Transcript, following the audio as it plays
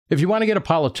If you want to get a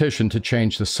politician to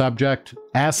change the subject,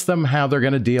 ask them how they're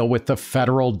going to deal with the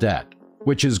federal debt,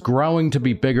 which is growing to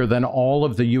be bigger than all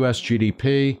of the US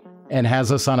GDP and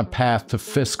has us on a path to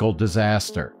fiscal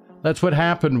disaster. That's what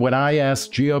happened when I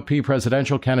asked GOP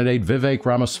presidential candidate Vivek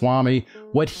Ramaswamy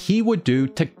what he would do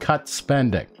to cut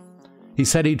spending. He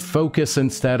said he'd focus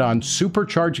instead on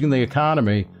supercharging the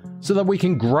economy so that we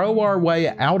can grow our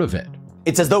way out of it.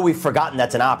 It's as though we've forgotten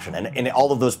that's an option. And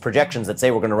all of those projections that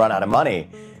say we're going to run out of money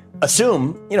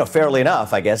assume, fairly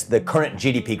enough, I guess, the current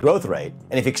GDP growth rate.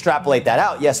 And if you extrapolate that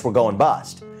out, yes, we're going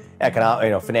bust,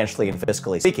 financially and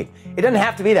fiscally speaking. It doesn't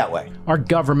have to be that way. Our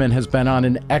government has been on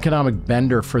an economic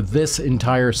bender for this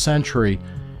entire century.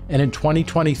 And in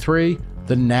 2023,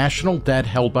 the national debt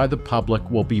held by the public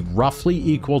will be roughly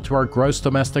equal to our gross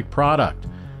domestic product.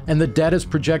 And the debt is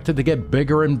projected to get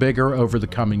bigger and bigger over the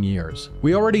coming years.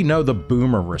 We already know the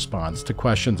boomer response to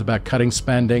questions about cutting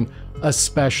spending,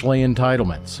 especially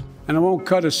entitlements. And I won't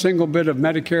cut a single bit of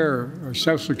Medicare or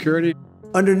Social Security.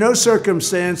 Under no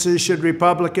circumstances should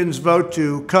Republicans vote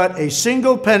to cut a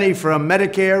single penny from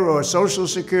Medicare or Social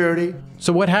Security.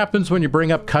 So what happens when you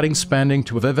bring up cutting spending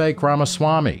to Vivek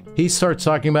Ramaswamy? He starts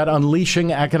talking about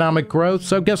unleashing economic growth,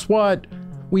 so guess what?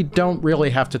 We don't really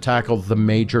have to tackle the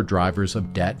major drivers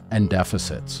of debt and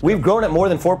deficits. We've grown at more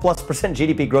than 4+%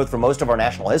 GDP growth for most of our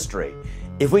national history.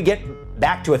 If we get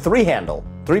back to a 3 handle,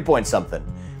 3 point something,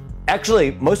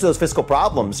 actually, most of those fiscal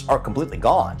problems are completely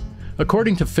gone.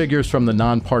 According to figures from the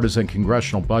Nonpartisan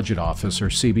Congressional Budget Office, or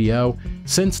CBO,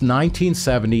 since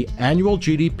 1970, annual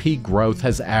GDP growth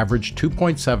has averaged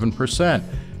 2.7%,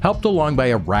 helped along by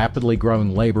a rapidly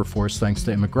growing labor force thanks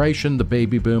to immigration, the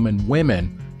baby boom, and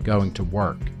women going to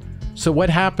work. So what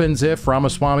happens if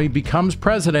Ramaswamy becomes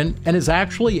president and is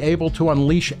actually able to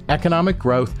unleash economic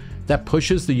growth that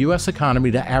pushes the U.S.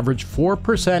 economy to average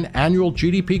 4% annual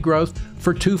GDP growth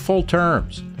for 2 full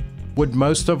terms? Would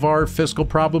most of our fiscal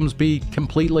problems be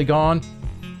completely gone?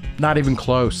 Not even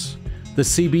close. The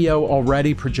CBO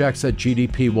already projects that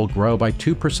GDP will grow by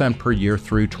 2% per year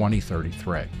through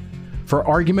 2033. For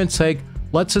argument's sake,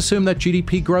 let's assume that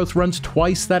GDP growth runs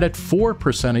twice that at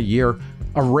 4% a year,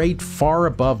 a rate far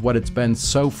above what it's been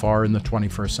so far in the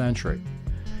 21st century.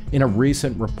 In a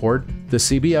recent report, the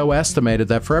CBO estimated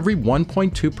that for every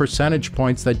 1.2 percentage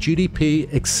points that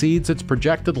GDP exceeds its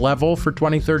projected level for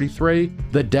 2033,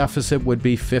 the deficit would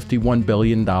be $51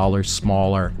 billion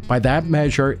smaller. By that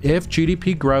measure, if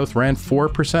GDP growth ran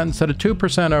 4% instead of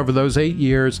 2% over those 8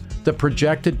 years, the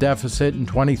projected deficit in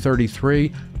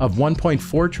 2033 of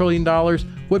 $1.4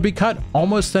 trillion would be cut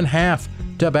almost in half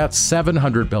to about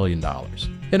 $700 billion.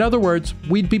 In other words,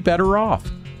 we'd be better off.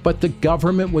 But the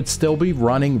government would still be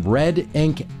running red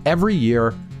ink every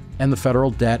year, and the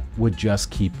federal debt would just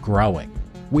keep growing.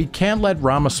 We can't let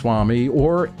Ramaswamy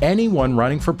or anyone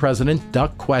running for president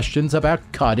duck questions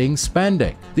about cutting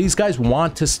spending. These guys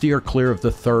want to steer clear of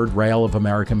the third rail of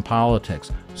American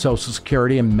politics, Social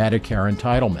Security and Medicare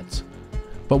entitlements.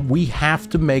 But we have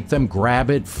to make them grab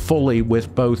it fully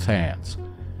with both hands.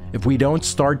 If we don't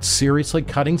start seriously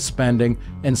cutting spending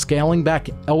and scaling back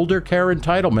elder care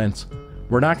entitlements,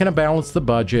 we're not going to balance the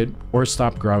budget or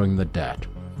stop growing the debt.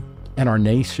 And our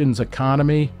nation's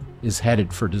economy is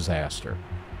headed for disaster.